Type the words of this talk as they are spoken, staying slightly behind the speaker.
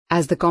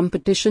As the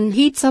competition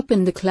heats up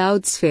in the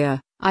cloud sphere,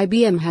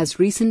 IBM has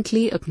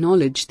recently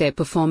acknowledged their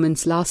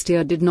performance last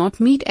year did not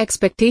meet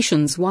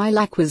expectations while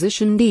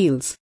acquisition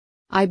deals.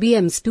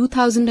 IBM's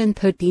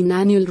 2013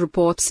 annual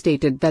report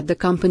stated that the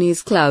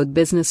company's cloud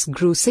business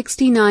grew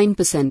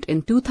 69%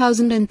 in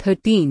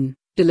 2013,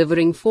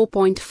 delivering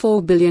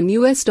 $4.4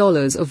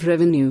 billion of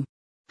revenue.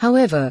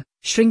 However,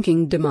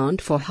 shrinking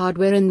demand for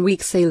hardware and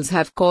weak sales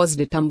have caused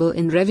a tumble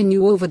in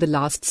revenue over the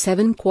last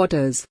 7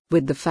 quarters,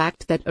 with the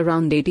fact that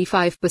around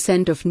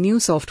 85% of new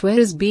software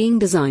is being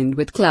designed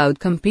with cloud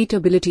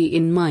compatibility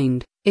in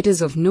mind. It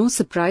is of no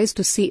surprise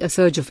to see a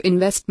surge of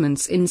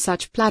investments in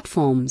such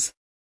platforms.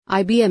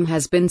 IBM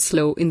has been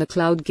slow in the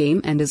cloud game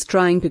and is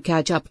trying to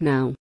catch up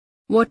now.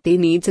 What they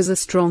need is a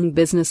strong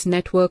business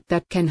network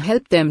that can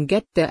help them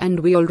get there, and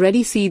we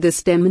already see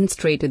this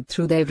demonstrated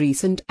through their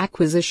recent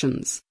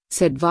acquisitions,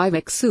 said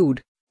Vivek Sood,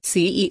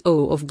 CEO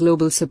of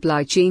Global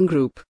Supply Chain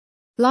Group.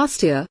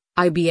 Last year,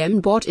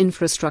 IBM bought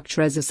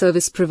infrastructure as a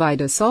service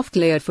provider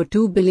SoftLayer for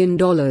 $2 billion,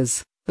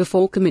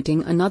 before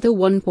committing another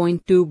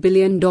 $1.2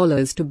 billion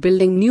to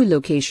building new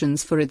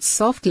locations for its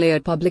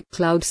SoftLayer public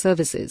cloud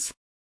services.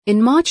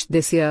 In March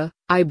this year,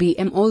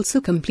 IBM also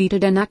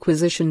completed an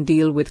acquisition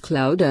deal with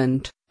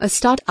CloudEarnt, a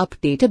startup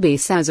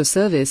database as a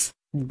service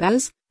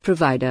 (DBaaS)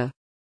 provider.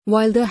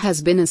 While there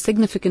has been a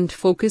significant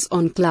focus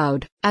on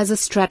cloud as a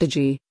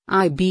strategy,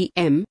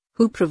 IBM,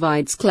 who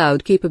provides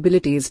cloud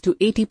capabilities to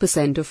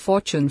 80% of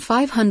Fortune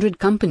 500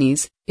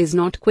 companies, is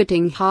not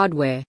quitting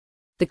hardware.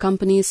 The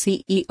company's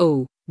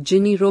CEO,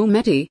 Ginni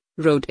Rometty,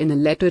 wrote in a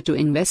letter to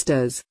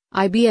investors,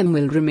 IBM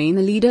will remain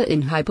a leader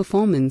in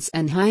high-performance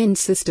and high-end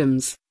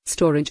systems,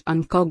 storage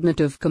and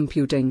cognitive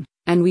computing,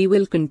 and we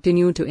will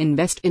continue to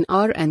invest in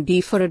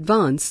R&D for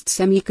advanced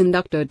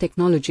semiconductor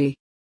technology.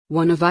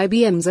 One of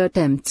IBM's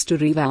attempts to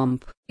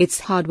revamp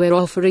its hardware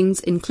offerings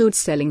includes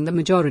selling the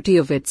majority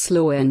of its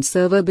low-end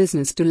server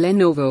business to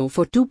Lenovo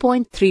for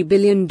 $2.3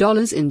 billion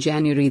in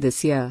January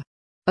this year.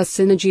 A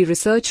Synergy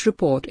research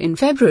report in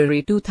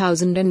February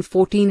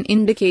 2014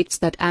 indicates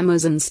that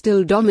Amazon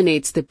still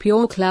dominates the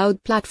pure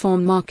cloud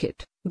platform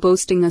market,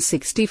 boasting a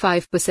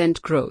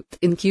 65% growth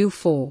in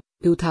Q4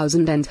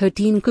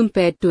 2013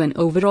 compared to an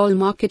overall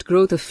market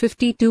growth of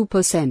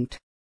 52%.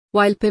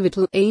 While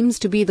Pivotal aims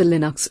to be the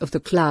Linux of the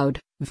cloud,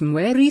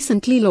 VMware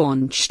recently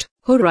launched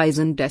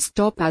Horizon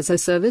Desktop as a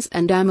service,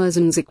 and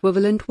Amazon's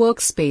equivalent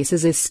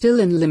Workspaces is still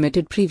in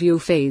limited preview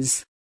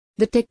phase.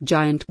 The tech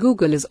giant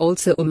Google is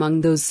also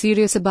among those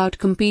serious about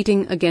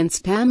competing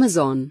against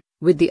Amazon,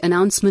 with the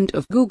announcement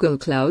of Google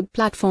Cloud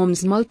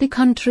Platform's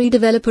multi-country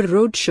developer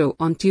roadshow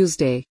on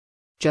Tuesday.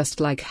 Just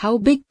like how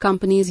big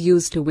companies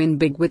used to win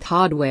big with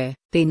hardware,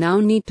 they now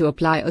need to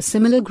apply a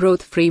similar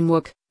growth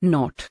framework,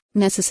 not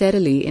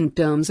necessarily in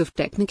terms of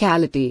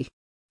technicality.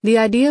 The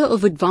idea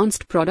of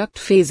advanced product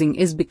phasing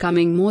is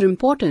becoming more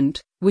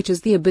important, which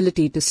is the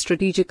ability to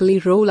strategically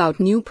roll out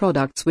new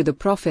products with a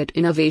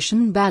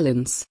profit-innovation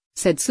balance,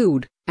 said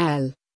Sood, Al.